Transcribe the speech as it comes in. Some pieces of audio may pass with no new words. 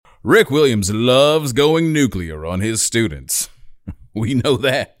Rick Williams loves going nuclear on his students. We know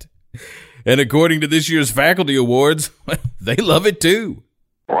that. And according to this year's faculty awards, they love it too.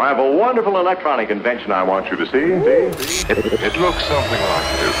 Well, I have a wonderful electronic invention I want you to see. It looks something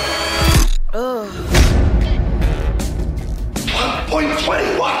like this.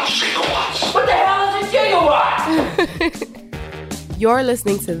 1.21 gigawatts. What the hell is a gigawatt? You're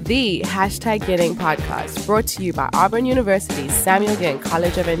listening to the #Getting podcast, brought to you by Auburn University's Samuel Ginn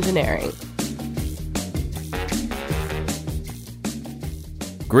College of Engineering.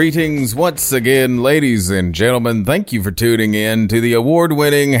 Greetings once again, ladies and gentlemen. Thank you for tuning in to the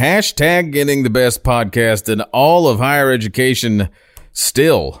award-winning #Getting the Best podcast in all of higher education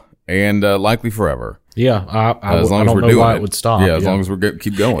still and likely forever. Yeah, I as long I as don't we're know doing why it. it would stop. Yeah, as long as we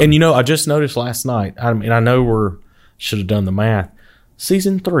keep going. And I just noticed last night. I mean, I know should have done the math.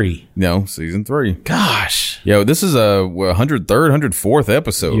 Season 3. No, season 3. Gosh. Yo, this is a 103rd, 104th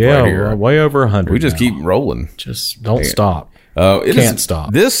episode Yeah, right here. we're way over 100. We just now. keep rolling. Just don't stop. Can't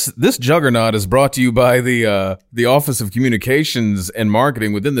stop. This juggernaut is brought to you by the Office of Communications and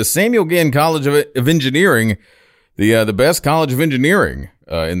Marketing within the Samuel Ginn College of Engineering, the best college of engineering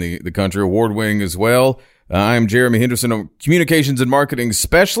in the country, award-winning as well. I'm Jeremy Henderson, a communications and marketing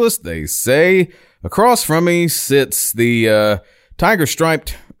specialist. They say across from me sits the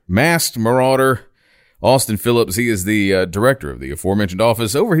tiger-striped masked marauder, Austin Phillips. He is the director of the aforementioned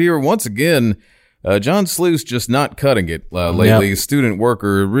office. Over here, once again, John Sluice just not cutting it lately. Yep. Student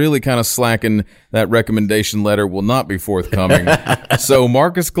worker really kind of slacking. That recommendation letter will not be forthcoming. So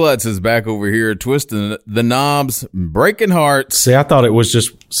Marcus Klutz is back over here, twisting the knobs, breaking hearts. See, I thought it was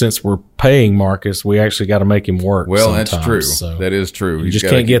just since we're paying Marcus, we actually got to make him work. Well, that's sometimes, true. So That is true. you He's just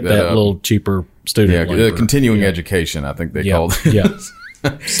gotta can't get keep that up. little cheaper student Yeah, labor. continuing education, I think they called it. Yeah.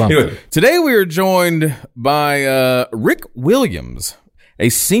 Something. Anyway, today we are joined by Rick Williams, a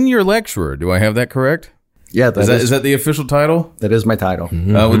senior lecturer. Do I have that correct? Yeah, Is that the official title? that is my title.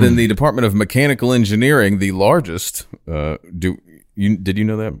 Within the Department of Mechanical Engineering, the largest. Did you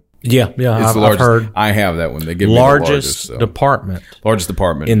know that? Yeah, It's I've the largest. heard. I have that one. They give Largest me the largest. So. department Largest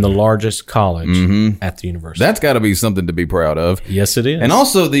department. in the largest college at the university. That's got to be something to be proud of. Yes, it is. And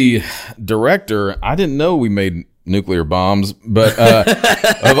also the director, I didn't know we made nuclear bombs, but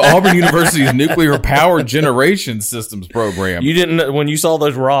of Auburn University's Nuclear Power Generation Systems program. You didn't know, when you saw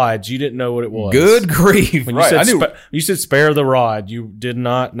those rods, you didn't know what it was. Good grief. When Right. you said spare the rod, you did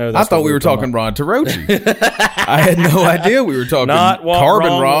not know that. I thought we were talking Ron Tarochi. I had no idea we were talking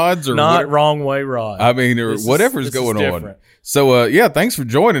carbon rods or not whatever. wrong way rods. I mean, or whatever's going on. different. So, thanks for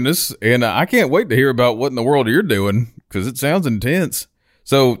joining us. And I can't wait to hear about what in the world you're doing because it sounds intense.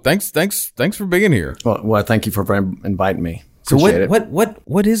 So thanks for being here. Well, thank you for inviting me. So Appreciate it.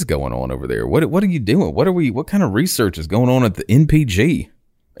 what is going on over there? What are you doing? What kind of research is going on at the NPG?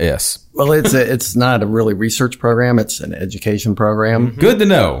 Yes. Well, it's not a really research program. It's an education program. Good to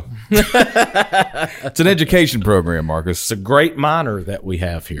know. It's an education program, Marcus. It's a great minor that we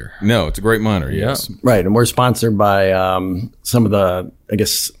have here. No, it's a great minor. Yes. Right. And we're sponsored by some of the, I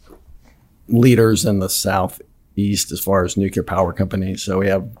guess, leaders in the Southeast as far as nuclear power companies. So we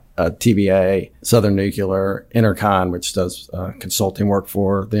have TVA, Southern Nuclear, Intercon, which does consulting work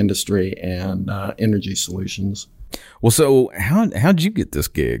for the industry, and Energy Solutions. Well, so how'd you get this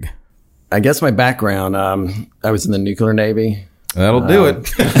gig? I guess my background, I was in the nuclear Navy. That'll do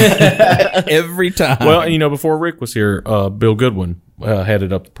it every time. Well, before Rick was here, Bill Goodwin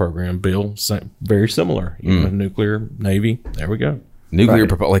headed up the program. Bill, very similar. Nuclear Navy. There we go. Nuclear,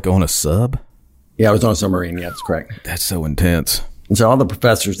 Right. like on a sub? Yeah, I was on a submarine. Yeah, that's correct. That's so intense. And so all the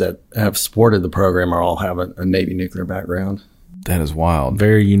professors that have supported the program all have a Navy nuclear background. That is wild.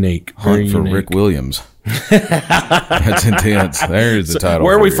 Very unique. Very Hunt for unique. Rick Williams. That's intense. There's the title.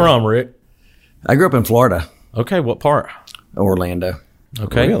 Where are for we you. from, Rick? I grew up in Florida, Okay, what part? Orlando.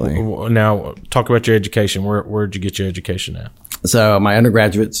 Okay. Really? Now, talk about your education. Where'd you get your education at? So my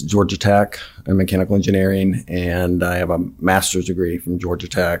undergraduate's Georgia Tech in mechanical engineering, and I have a master's degree from Georgia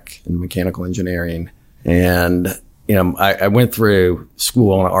Tech in mechanical engineering. And, I went through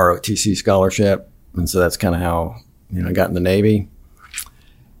school on an ROTC scholarship, and so that's kind of how, I got in the Navy.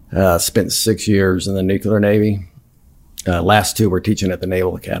 Spent 6 years in the nuclear Navy. Last 2 were teaching at the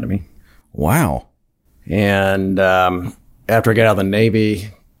Naval Academy. Wow. And after I got out of the Navy,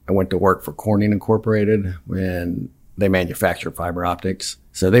 I went to work for Corning Incorporated when they manufacture fiber optics.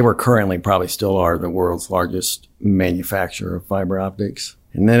 So they were currently, probably still are, the world's largest manufacturer of fiber optics.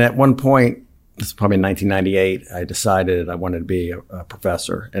 And then at one point, this is probably 1998, I decided I wanted to be a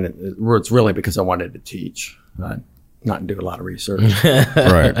professor. And it's really because I wanted to teach, not do a lot of research.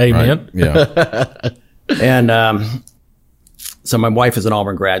 Right. Amen. Right. Yeah. And So my wife is an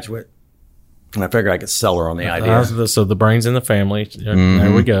Auburn graduate, and I figured I could sell her on the idea. So the brains in the family.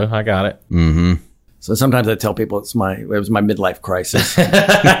 There we go. I got it. So sometimes I tell people it was my midlife crisis.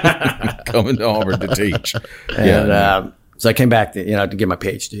 Coming to Auburn to teach. And so I came back to get my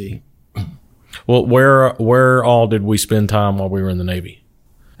PhD. Well, where all did we spend time while we were in the Navy?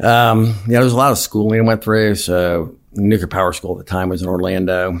 There's a lot of schooling I went through. So nuclear power school at the time was in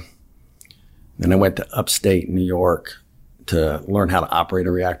Orlando. Then I went to upstate New York to learn how to operate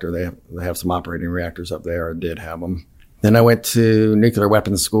a reactor. They have some operating reactors up there. I did have them. Then I went to nuclear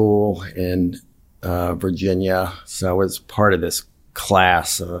weapons school in Virginia. So I was part of this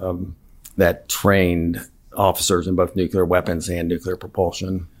class that trained officers in both nuclear weapons and nuclear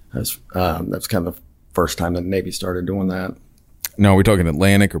propulsion. That's kind of the first time the Navy started doing that. Now, are we talking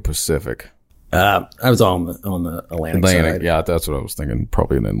Atlantic or Pacific? I was on the Atlantic side. Yeah, that's what I was thinking.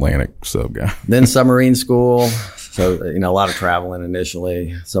 Probably an Atlantic sub guy. Then submarine school. So, a lot of traveling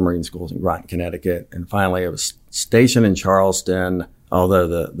initially. Submarine schools in Groton, Connecticut. And finally, I was stationed in Charleston,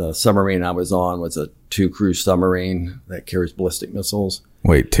 although the submarine I was on was a 2-crew submarine that carries ballistic missiles.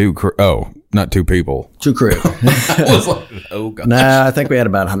 Wait, 2 crew? Oh, not 2 people. 2 crew. Oh, God. No, I think we had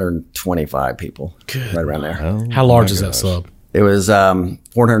about 125 people. Good. Right around there. Oh, How large is that sub? It was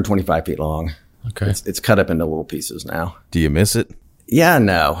 425 feet long. Okay. It's cut up into little pieces now. Do you miss it? Yeah,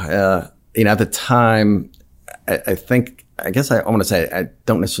 no. At the time, I want to say, I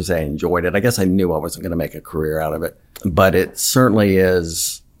don't necessarily say I enjoyed it. I guess I knew I wasn't going to make a career out of it. But it certainly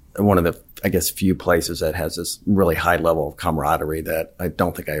is one of the, few places that has this really high level of camaraderie that I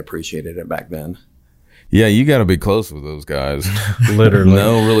don't think I appreciated it back then. Yeah, you got to be close with those guys. Literally.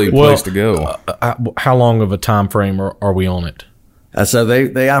 No really place to go. How long of a time frame are we on it? So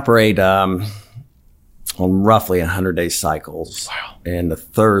they operate on roughly 100-day cycles. Wow. And the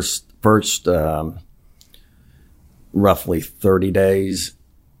first roughly 30 days,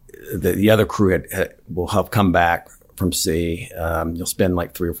 the other crew will have come back from sea. You'll spend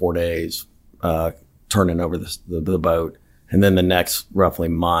like 3 or 4 days turning over the boat. And then the next roughly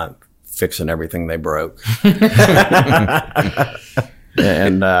month, fixing everything they broke.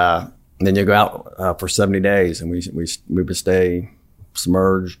 And then you go out for 70 days, and we would stay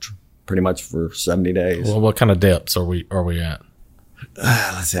submerged pretty much for 70 days. Well, what kind of depths are we at?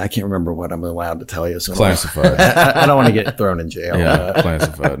 Let's see. I can't remember what I'm allowed to tell you. So Classified. I don't want to get thrown in jail. Yeah,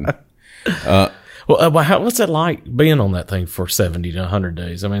 classified. What's it like being on that thing for 70 to 100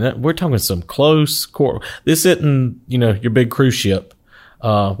 days? I mean, we're talking some close quarters. This isn't, your big cruise ship,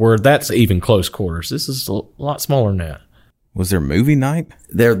 where that's even close quarters. This is a lot smaller than that. Was there movie night?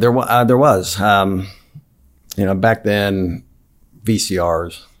 There was. Back then,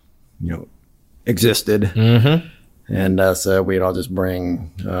 VCRs, existed. Mm-hmm. And so we'd all just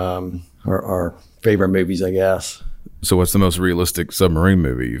bring our favorite movies, I guess. So what's the most realistic submarine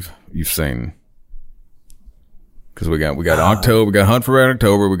movie you've seen? Because we got October, we got Hunt for Red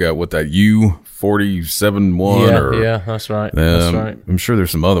October, we got that U-47-1. Yeah, that's right. That's right. I'm sure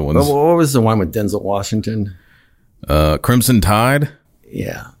there's some other ones. What was the one with Denzel Washington? Crimson Tide.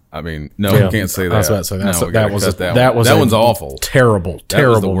 Yeah. I mean, no, you can't say that. I was about to say that one's awful. Terrible. That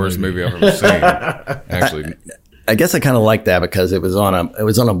was the worst movie I've ever seen. Actually, I guess I kind of liked that because it was on a I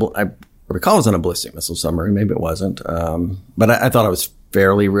recall it was on a ballistic missile submarine. Maybe it wasn't. But I thought it was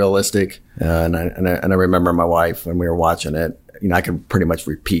fairly realistic. And I remember my wife when we were watching it. I could pretty much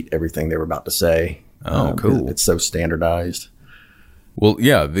repeat everything they were about to say. Oh, cool! It's so standardized. Well,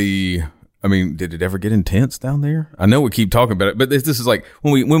 yeah. Did it ever get intense down there? I know we keep talking about it, but this is like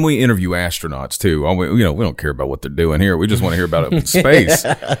when we interview astronauts too. We don't care about what they're doing here. We just want to hear about it in space.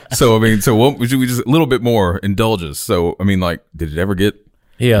 So what should we just a little bit more indulge us? So did it ever get?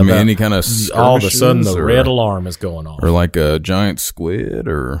 Yeah, any kind of all of a sudden the red alarm is going off, or like a giant squid,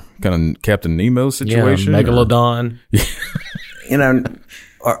 or kind of Captain Nemo situation, megalodon.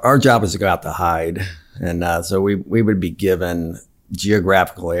 Our job is to go out to hide, and so we would be given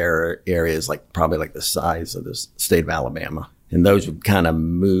geographical areas probably like the size of the state of Alabama, and those would kind of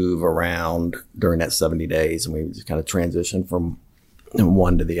move around during that 70 days, and we would just kind of transition from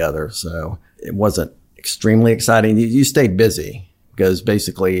one to the other. So it wasn't extremely exciting. You stayed busy because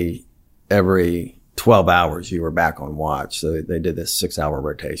basically every 12 hours you were back on watch. So they did this 6-hour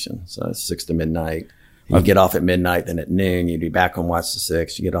rotation, so 6 to midnight. You get off at midnight, then at noon you'd be back on watch to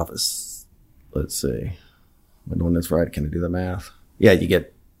 6. You get off at, let's see, am I doing this right? Can I do the math? Yeah, you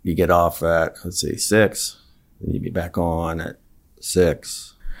get off at 6, then you'd be back on at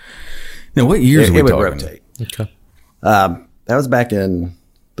 6. Now, what years are we talking? It would rotate. Okay. That was back in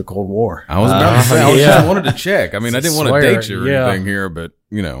the Cold War. I was about to say, I wanted to check. I didn't want to date you or anything here, but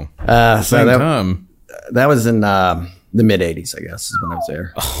same time. That was in the mid 80s, I guess, is when I was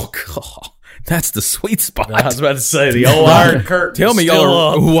there. Oh, God. That's the sweet spot. I was about to say the old Iron Curtain. Tell me y'all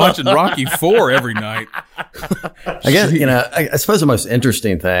are watching Rocky IV every night. I guess, I suppose the most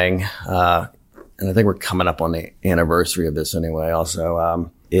interesting thing, and I think we're coming up on the anniversary of this anyway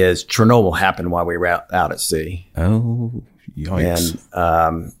also, is Chernobyl happened while we were out at sea. Oh, yikes.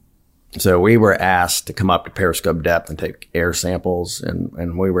 And so we were asked to come up to periscope depth and take air samples,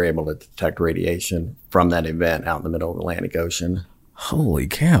 and we were able to detect radiation from that event out in the middle of the Atlantic Ocean. Holy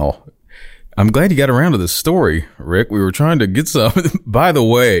cow. I'm glad you got around to this story, Rick. We were trying to get some. By the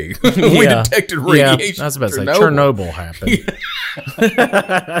way, we detected radiation. Yeah, I was about to say Chernobyl happened.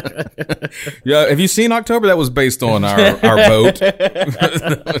 Yeah, have you seen October? That was based on our boat. And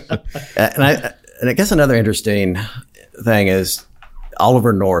I guess another interesting thing is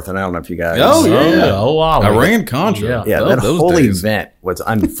Oliver North, and I don't know if you guys. Oh, yeah. Oh, wow. Iran-Contra. Yeah, Oh, that those whole days. event was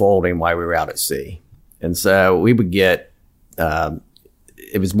unfolding while we were out at sea. And so we would get,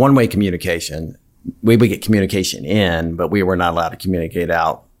 it was one-way communication. We would get communication in, but we were not allowed to communicate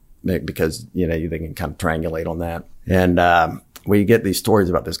out because, they can kind of triangulate on that. And we get these stories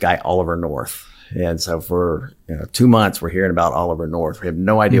about this guy, Oliver North. And so for 2 months, we're hearing about Oliver North. We have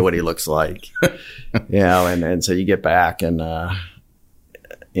no idea what he looks like. And so you get back and,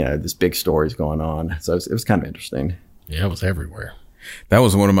 this big story's going on. So it was kind of interesting. Yeah, it was everywhere. That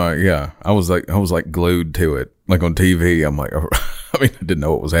was one of my, I was like glued to it. Like on TV, I'm like, I didn't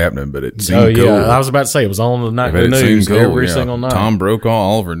know what was happening, but it seemed cool. I was about to say it was on the night But it news seemed cool, every yeah. single night. Tom Brokaw,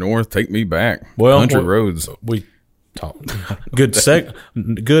 Oliver North, take me back. Well, Country Roads. We talked good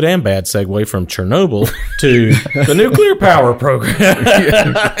and bad segue from Chernobyl to the nuclear power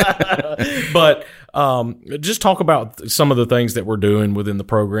program. But just talk about some of the things that we're doing within the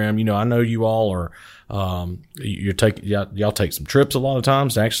program. I know you all are y'all take some trips a lot of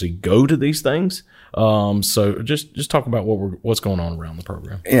times to actually go to these things. So just talk about what's going on around the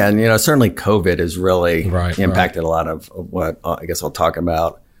program. Yeah, and certainly COVID has really impacted right. a lot of what I guess I'll talk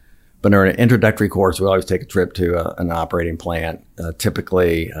about. But in an introductory course, we always take a trip to an operating plant,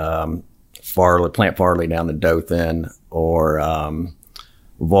 typically Plant Farley down in Dothan or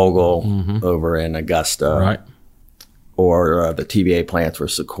Vogel over in Augusta, Right. or the TVA plants were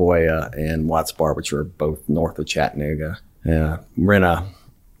Sequoia and Watts Bar, which are both north of Chattanooga. We're in a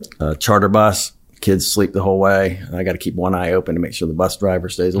charter bus. Kids sleep the whole way. I got to keep one eye open to make sure the bus driver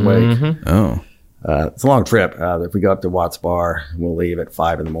stays awake. Oh. It's a long trip. If we go up to Watts Bar, we'll leave at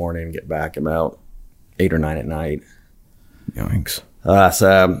 5 in the morning and get back about 8 or 9 at night. Yikes.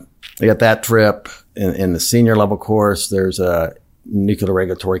 So we got that trip. In the senior level course, there's a Nuclear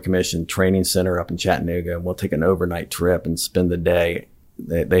Regulatory Commission training center up in Chattanooga. We'll take an overnight trip and spend the day.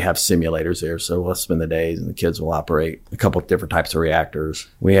 They have simulators there, so we'll spend the days, and the kids will operate a couple of different types of reactors.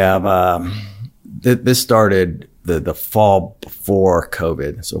 We have this started the fall before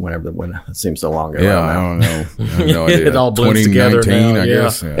COVID, so when it seems so long ago. Yeah, I don't know. I have no idea. It all blends together 2019, now, I yeah.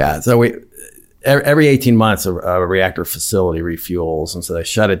 guess. Yeah, so every 18 months a reactor facility refuels, and so they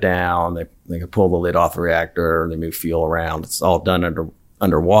shut it down. They can pull the lid off the reactor. They move fuel around. It's all done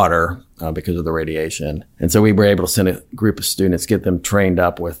underwater because of the radiation. And so we were able to send a group of students, get them trained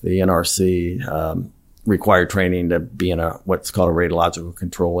up with the NRC required training to be in what's called a radiological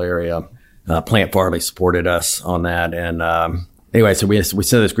control area. Plant Farley supported us on that. And anyway, so we sent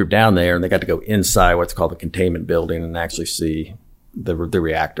this group down there, and they got to go inside what's called the containment building and actually see the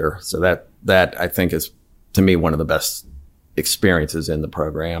reactor. So that I think is, to me, one of the best experiences in the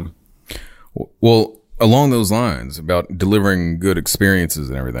program. Well, along those lines about delivering good experiences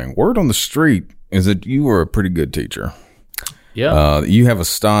and everything, word on the street is that you were a pretty good teacher. Yeah. You have a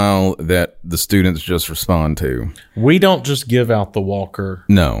style that the students just respond to. We don't just give out the Walker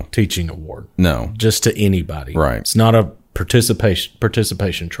No. Teaching Award. No. Just to anybody. Right. It's not a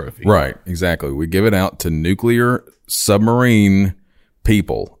participation trophy. Right. Exactly. We give it out to nuclear submarine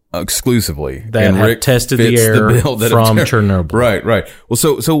people exclusively. That and have Rick tested the fits air bill that from have- Chernobyl. Right. Right. Well,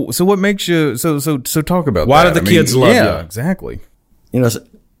 so what makes you so talk about Why that? do the kids love yeah, you? exactly.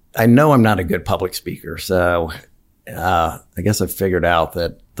 I know I'm not a good public speaker, so I guess I've figured out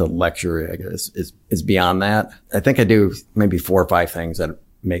that the lecture, I guess, is beyond that. I think I do maybe 4 or 5 things that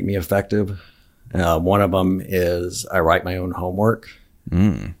make me effective. One of them is I write my own homework.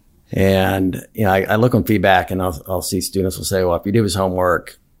 And, I look on feedback, and I'll see students will say, well, if you do his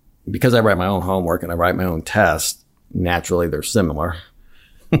homework, because I write my own homework and I write my own test, naturally they're similar.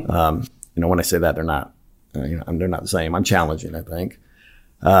 When I say that, they're not, they're not the same. I'm challenging, I think.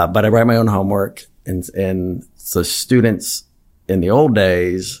 But I write my own homework, and so students in the old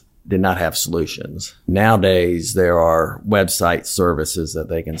days did not have solutions. Nowadays, there are website services that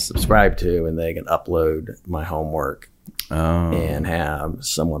they can subscribe to, and they can upload my homework and have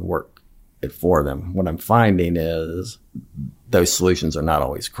someone work it for them. What I'm finding is those solutions are not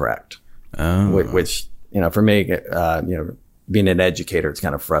always correct, which, for me, being an educator, it's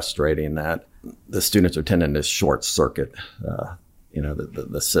kind of frustrating that the students are tending to short circuit,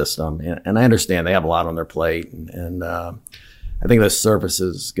 the system. And I understand they have a lot on their plate, and I think those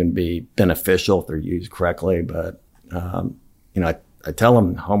services can be beneficial if they're used correctly. But, I tell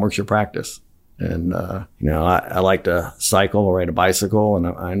them homework's your practice. And, I like to cycle or ride a bicycle, and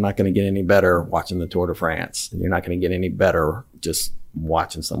I'm not going to get any better watching the Tour de France. And you're not going to get any better just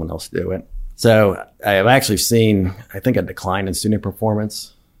watching someone else do it. So I have actually seen, I think, a decline in student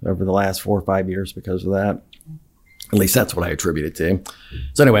performance over the last 4 or 5 years because of that. At least that's what I attribute it to.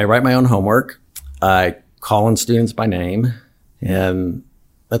 So anyway, I write my own homework. I call on students by name. And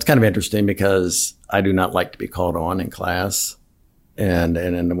that's kind of interesting because I do not like to be called on in class.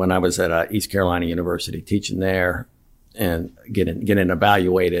 And when I was at East Carolina University teaching there and getting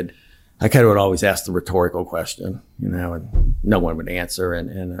evaluated, I kind of would always ask the rhetorical question, and no one would answer.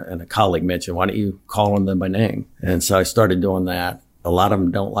 And a colleague mentioned, why don't you call on them by name? And so I started doing that. A lot of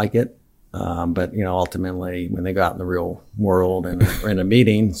them don't like it. But, ultimately, when they go out in the real world and are in a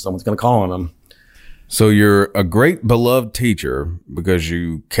meeting, someone's going to call on them. So you're a great beloved teacher because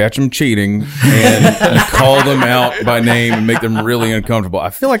you catch them cheating and you call them out by name and make them really uncomfortable. I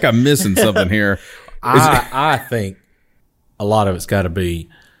feel like I'm missing something here. I think a lot of it's got to be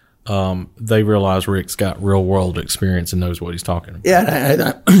they realize Rick's got real world experience and knows what he's talking about.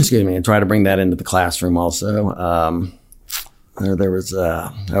 Yeah, excuse me, and try to bring that into the classroom also. There was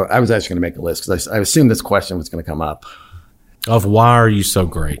I was actually going to make a list because I assumed this question was going to come up. Of why are you so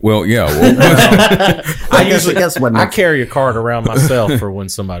great? Well, yeah. I carry a card around myself for when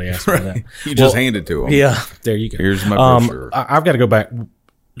somebody asks me that. You just hand it to them. Yeah, there you go. Here's my brochure. I've got to go back.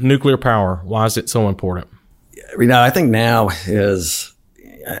 Nuclear power. Why is it so important? I think now is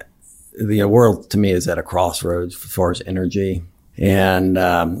the world to me is at a crossroads as far as energy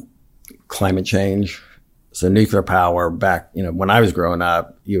and climate change. So nuclear power back, when I was growing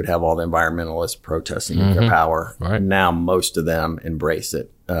up, you would have all the environmentalists protesting nuclear power. Right. Now most of them embrace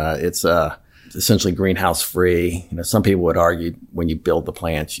it. It's essentially greenhouse free. Some people would argue when you build the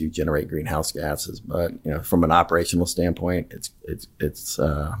plants, you generate greenhouse gases, but from an operational standpoint, it's.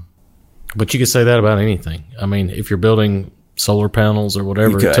 But you could say that about anything. I mean, if you're building solar panels or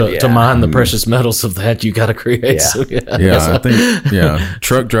whatever could, to mine the precious metals of that, you got to create. I think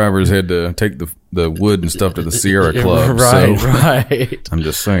truck drivers had to take the wood and stuff to the Sierra Club. Right. I'm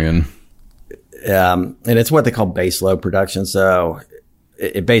just saying. And it's what they call base load production. So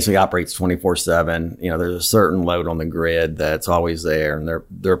it basically operates 24/7. There's a certain load on the grid that's always there, and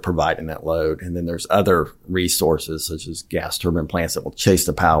they're providing that load. And then there's other resources such as gas turbine plants that will chase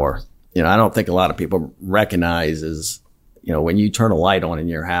the power. I don't think a lot of people recognize is, when you turn a light on in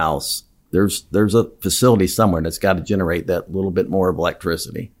your house, there's a facility somewhere that's got to generate that little bit more of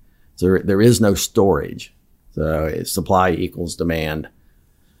electricity. So there is no storage. So supply equals demand.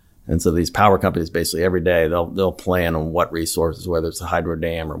 And so these power companies basically every day they'll plan on what resources, whether it's a hydro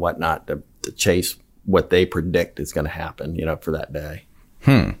dam or whatnot, to chase what they predict is going to happen, for that day.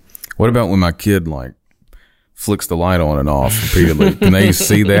 What about when my kid flicks the light on and off repeatedly? Can they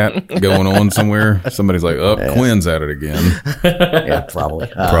see that going on somewhere? Somebody's like, Quinn's at it again. Yeah, probably.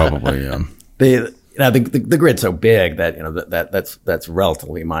 Probably, yeah. The grid's so big that that's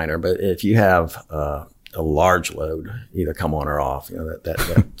relatively minor. But if you have a large load either come on or off,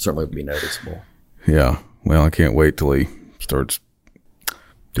 that certainly would be noticeable. Yeah. Well, I can't wait till he starts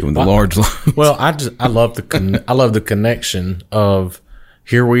doing the large loads. Well, I love the connection of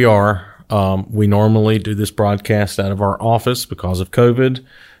here we are. We normally do this broadcast out of our office because of COVID.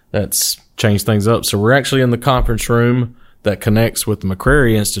 That's changed things up. So we're actually in the conference room that connects with the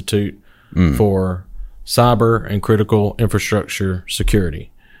McCrary Institute for cyber and critical infrastructure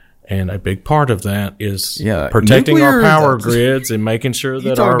security. And a big part of that is protecting our power grids and making sure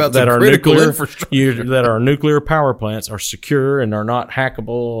that our nuclear power plants are secure and are not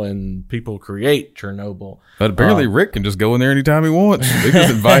hackable and people create Chernobyl. But apparently Rick can just go in there anytime he wants. They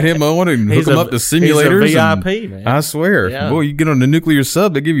just invite him on and hook him up to simulators. He's a VIP, man. I swear. Yeah. Boy, you get on the nuclear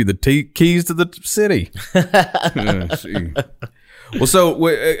sub, they give you the keys to the city. Well, so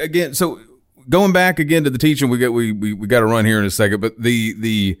again, going back again to the teaching, we got to run here in a second, but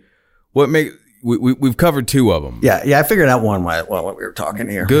we've covered two of them. Yeah, I figured out one while we were talking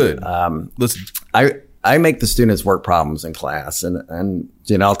here. Good. Listen, I make the students work problems in class, and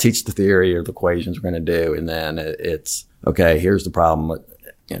I'll teach the theory or the equations we're going to do, and then it's okay. Here's the problem.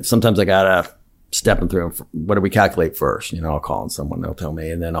 Sometimes I gotta stepping through them. What do we calculate first? I'll call on someone, they'll tell me,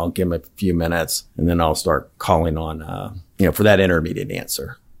 and then I'll give them a few minutes, and then I'll start calling on, for that intermediate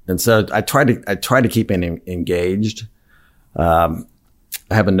answer. And so I try to keep them engaged.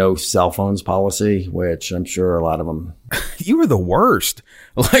 I have a no cell phones policy, which I'm sure a lot of them. You were the worst.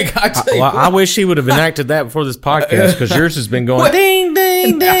 Like I tell you, I wish he would have enacted that before this podcast, because yours has been going ding,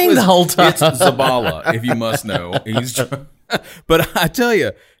 ding, ding the whole time. It's Zabala, if you must know. But I tell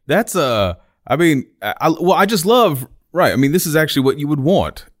you, that's I just love. Right. I mean, this is actually what you would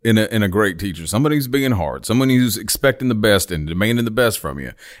want in a great teacher. Somebody who's being hard, someone who's expecting the best and demanding the best from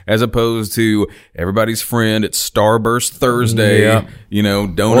you, as opposed to everybody's friend at Starburst Thursday,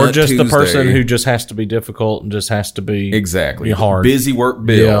 Donut or just Tuesday. the person who just has to be difficult and just has to be hard. Busy work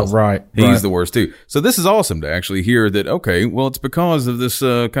Bill. Yeah, right. He's the worst too. So this is awesome to actually hear that. Okay, well, it's because of this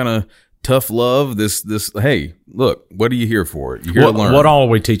kind of tough love. This. Hey, look, what are you here for? You're here to learn. What all are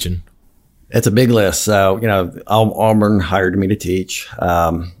we teaching? It's a big list. So, Auburn hired me to teach.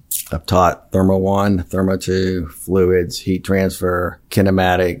 I've taught Thermo 1, Thermo 2, fluids, heat transfer,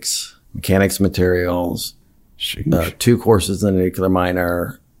 kinematics, mechanics materials, 2 courses in the nuclear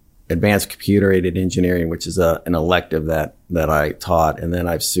minor, advanced computer-aided engineering, which is an elective that I taught. And then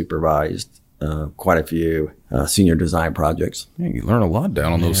I've supervised quite a few senior design projects. Yeah, you learn a lot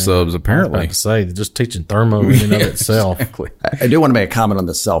down on those subs, apparently. I was about to say, just teaching thermo in and of itself. Exactly. I do want to make a comment on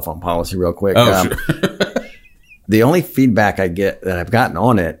the cell phone policy real quick. Oh, sure. The only feedback I get that I've gotten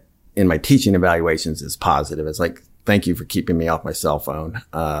on it in my teaching evaluations is positive. It's like, thank you for keeping me off my cell phone.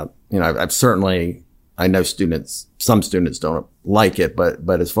 I've certainly, I know some students don't like it,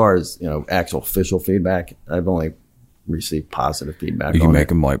 but as far as, actual official feedback, I've only received positive feedback. You can make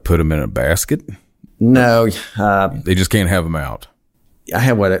them put them in a basket. No, they just can't have them out. I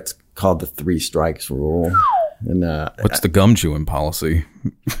have what it's called the 3 strikes rule. And what's the gum chewing policy?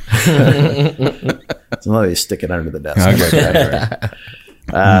 So they stick it under the desk. Okay.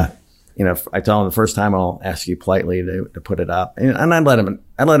 I tell them the first time I'll ask you politely to put it up, and I let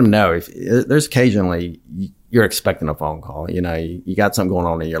them know if there's occasionally you're expecting a phone call. You got something going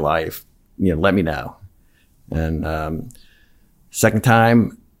on in your life. Let me know. And second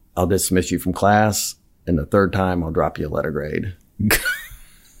time, I'll dismiss you from class. And the third time, I'll drop you a letter grade.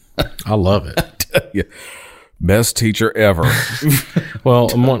 I love it. Yeah. Best teacher ever. Well,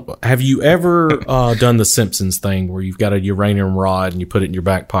 have you ever done the Simpsons thing where you've got a uranium rod and you put it in your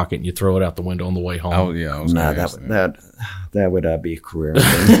back pocket and you throw it out the window on the way home? Oh, yeah. That would be a career.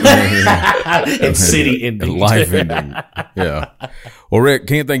 It's city ending. Life ending. Yeah. Well, Rick,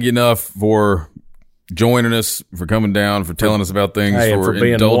 can't thank you enough for joining us, for coming down, for telling us about things, for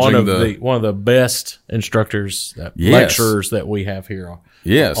being indulging one of the best instructors, lecturers that we have here on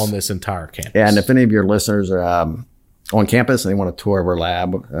this entire campus. Yeah, and if any of your listeners are on campus and they want a tour of our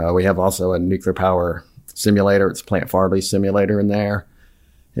lab, we have also a nuclear power simulator. It's Plant Farley simulator in there.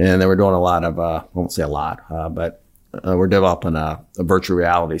 And then we're doing a lot of, I won't say a lot, but we're developing a virtual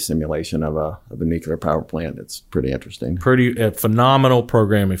reality simulation of a nuclear power plant. It's pretty interesting. A phenomenal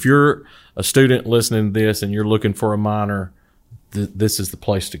program. If you're a student listening to this and you're looking for a minor, this is the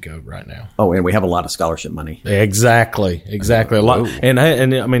place to go right now. Oh, and we have a lot of scholarship money. Exactly. A lot. And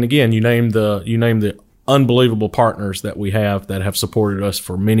I mean, again, you named the unbelievable partners that we have that have supported us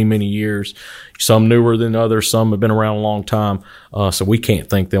for many, many years. Some newer than others. Some have been around a long time. So we can't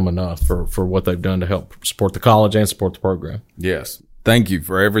thank them enough for what they've done to help support the college and support the program. Yes. Thank you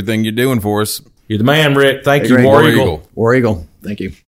for everything you're doing for us. You're the man, Rick. Thank you, Great. War Eagle. War Eagle. Thank you.